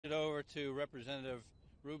floor to Representative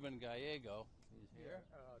Ruben Gallego. He's here.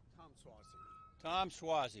 Tom Suozzi. Tom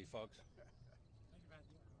Suozzi, folks. Thank you,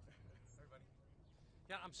 Matthew. Everybody.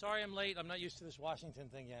 Yeah, I'm sorry I'm late. I'm not used to this Washington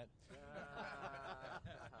thing yet.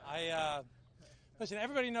 Listen,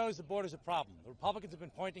 everybody knows the border's a problem. The Republicans have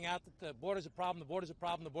been pointing out that the border's a problem, the border's a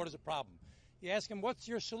problem, the border's a problem. You ask them, what's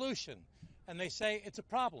your solution? And they say, it's a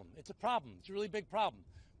problem. It's a problem. It's a really big problem.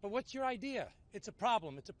 But what's your idea? It's a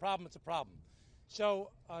problem. It's a problem. It's a problem.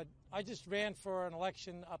 So I just ran for an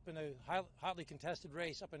election up in a hotly contested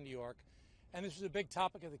race up in New York, and this was a big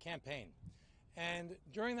topic of the campaign. And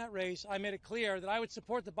during that race, I made it clear that I would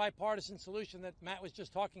support the bipartisan solution that Matt was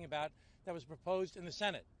just talking about that was proposed in the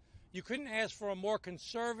Senate. You couldn't ask for a more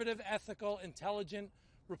conservative, ethical, intelligent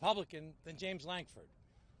Republican than James Lankford,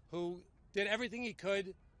 who did everything he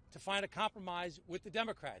could to find a compromise with the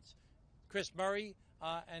Democrats, Chris Murray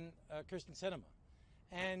and Kirsten Sinema.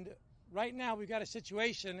 And right now we've got a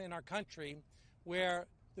situation in our country where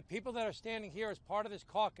the people that are standing here as part of this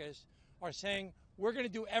caucus are saying, we're going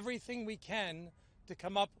to do everything we can to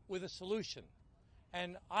come up with a solution.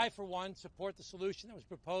 And I, for one, support the solution that was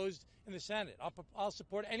proposed in the Senate. I'll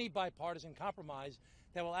support any bipartisan compromise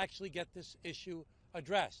that will actually get this issue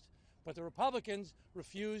addressed. But the Republicans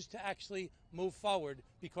refuse to actually move forward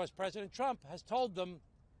because President Trump has told them,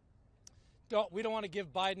 we don't want to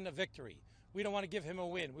give Biden a victory. We don't want to give him a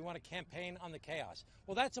win. We want to campaign on the chaos.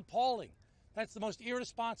 Well, that's appalling. That's the most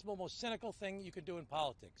irresponsible, most cynical thing you can do in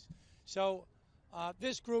politics. So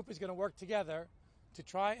this group is going to work together to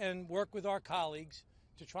try and work with our colleagues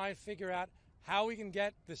to try and figure out how we can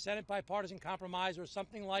get the Senate bipartisan compromise or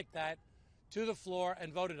something like that to the floor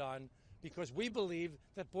and voted on, because we believe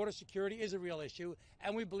that border security is a real issue,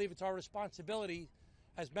 and we believe it's our responsibility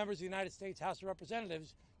as members of the United States House of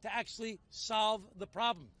Representatives to actually solve the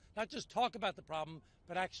problem. Not just talk about the problem,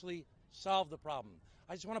 but actually solve the problem.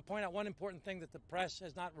 I just want to point out one important thing that the press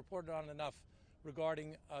has not reported on enough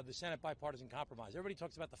regarding the Senate bipartisan compromise. Everybody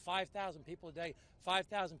talks about the 5,000 people a day,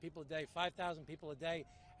 5,000 people a day, 5,000 people a day,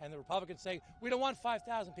 and the Republicans say, we don't want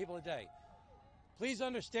 5,000 people a day. Please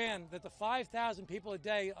understand that the 5,000 people a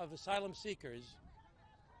day of asylum seekers,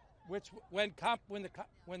 which when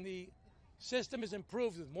the system is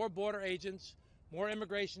improved with more border agents, more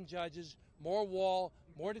immigration judges, more wall,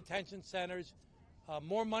 more detention centers,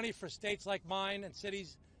 more money for states like mine and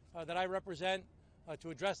cities that I represent, to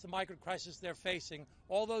address the migrant crisis they're facing,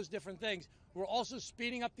 all those different things. We're also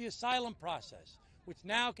speeding up the asylum process, which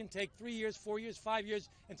now can take 3 years, 4 years, 5 years,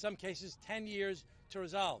 in some cases 10 years to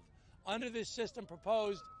resolve. Under this system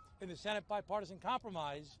proposed in the Senate bipartisan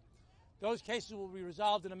compromise, those cases will be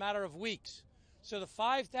resolved in a matter of weeks. So the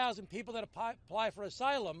 5,000 people that apply for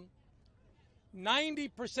asylum,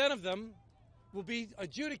 90% of them will be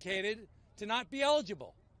adjudicated to not be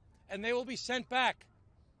eligible, and they will be sent back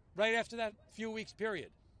right after that few weeks period.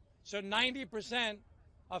 So 90%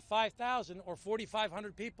 of 5,000 or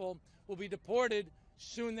 4,500 people will be deported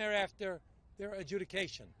soon thereafter their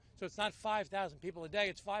adjudication. So it's not 5,000 people a day,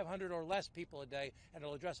 it's 500 or less people a day, and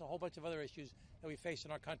it'll address a whole bunch of other issues that we face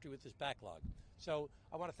in our country with this backlog. So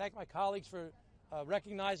I want to thank my colleagues for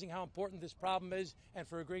recognizing how important this problem is and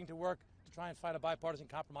for agreeing to work to try and find a bipartisan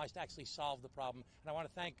compromise to actually solve the problem. And I want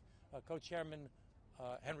to thank Co-Chairman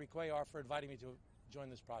Henry Cuellar for inviting me to join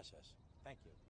this process. Thank you.